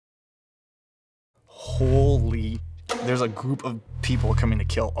holy, there's a group of people coming to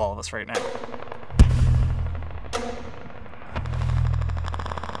kill all of us right now.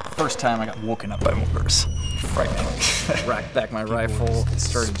 First time I got woken up by mortars. Frightening. Racked back my rifle,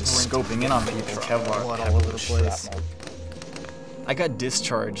 started just scoping in on people. Kevlar blood all over the place. I got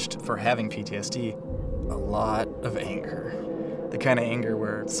discharged for having PTSD. A lot of anger. The kind of anger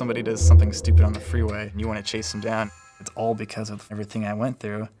where somebody does something stupid on the freeway and you want to chase them down. It's all because of everything I went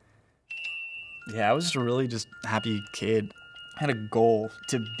through. Yeah, I was just a really happy kid. I had a goal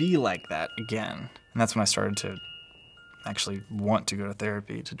to be like that again. And that's when I started to actually want to go to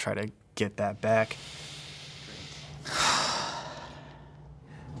therapy to try to get that back.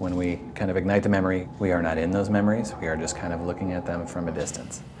 When we kind of ignite the memory, we are not in those memories. We are just kind of looking at them from a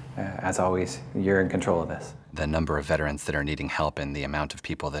distance. As always, you're in control of this. The number of veterans that are needing help and the amount of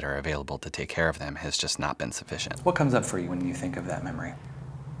people that are available to take care of them has just not been sufficient. What comes up for you when you think of that memory?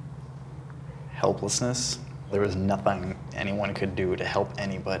 Helplessness. There was nothing anyone could do to help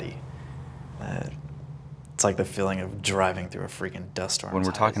anybody. It's like the feeling of driving through a freaking dust storm. When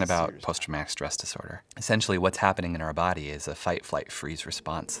we're talking about post-traumatic stress disorder, essentially what's happening in our body is a fight, flight, freeze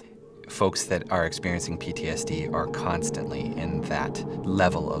response. Folks that are experiencing PTSD are constantly in that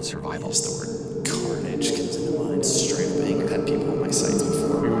level of survival. Just the word carnage comes into mind. Straight up anger. I've had people on my sites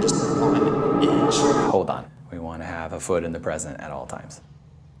before. We were just on edge. Hold on. We want to have a foot in the present at all times.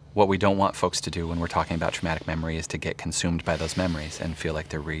 What we don't want folks to do when we're talking about traumatic memory is to get consumed by those memories and feel like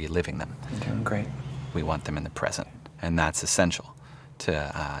they're reliving them. You're doing great. We want them in the present, and that's essential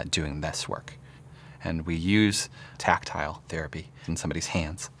to doing this work. And we use tactile therapy in somebody's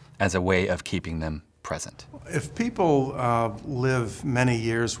hands as a way of keeping them present. If people live many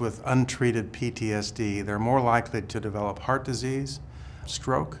years with untreated PTSD, they're more likely to develop heart disease,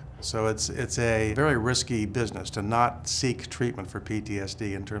 stroke. So it's a very risky business to not seek treatment for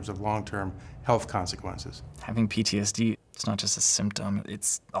PTSD in terms of long-term health consequences. Having PTSD, it's not just a symptom,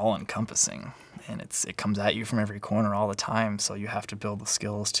 it's all-encompassing. And it comes at you from every corner all the time, so you have to build the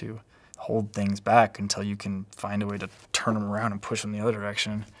skills to hold things back until you can find a way to turn them around and push them the other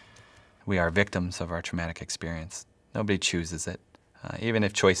direction. We are victims of our traumatic experience. Nobody chooses it. Even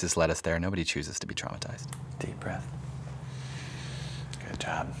if choices led us there, nobody chooses to be traumatized. Deep breath. Good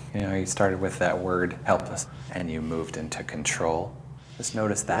job. You know, you started with that word, helpless, and you moved into control. Just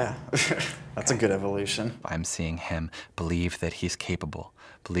notice that. Yeah. That's a good evolution. I'm seeing him believe that he's capable,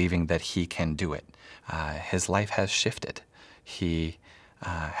 believing that he can do it. His life has shifted. He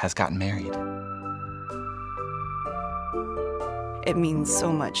has gotten married. It means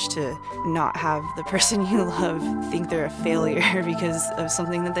so much to not have the person you love think they're a failure because of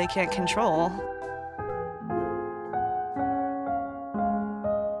something that they can't control.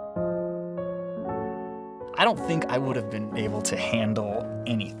 I don't think I would have been able to handle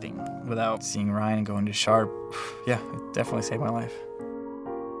anything without seeing Ryan and going to Sharp. Yeah, it definitely saved my life.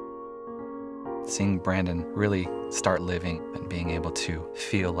 Seeing Brandon really start living and being able to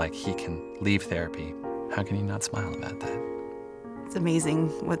feel like he can leave therapy, how can you not smile about that? It's amazing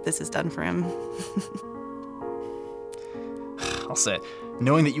what this has done for him. I'll say,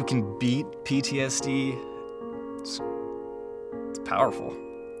 knowing that you can beat PTSD, it's powerful.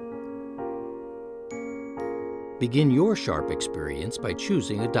 Begin your SHARP experience by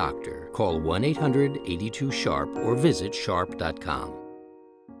choosing a doctor. Call 1-800-82-SHARP or visit sharp.com.